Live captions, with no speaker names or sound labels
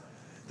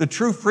The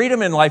true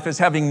freedom in life is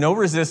having no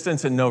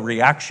resistance and no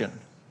reaction.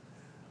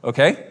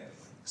 Okay?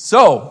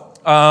 So,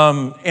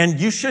 and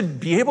you should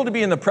be able to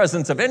be in the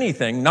presence of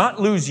anything,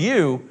 not lose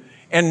you,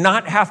 and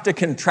not have to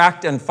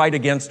contract and fight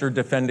against or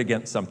defend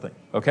against something.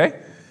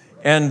 Okay?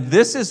 And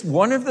this is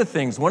one of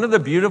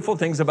the beautiful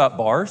things about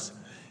bars,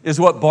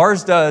 is what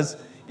bars does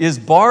is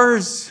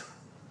bars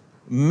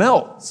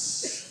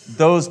melts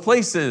those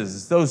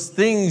places, those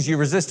things you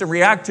resist and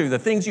react to, the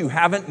things you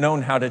haven't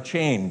known how to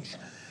change.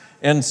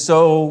 And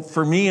so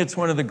for me, it's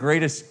one of the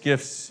greatest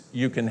gifts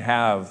you can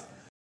have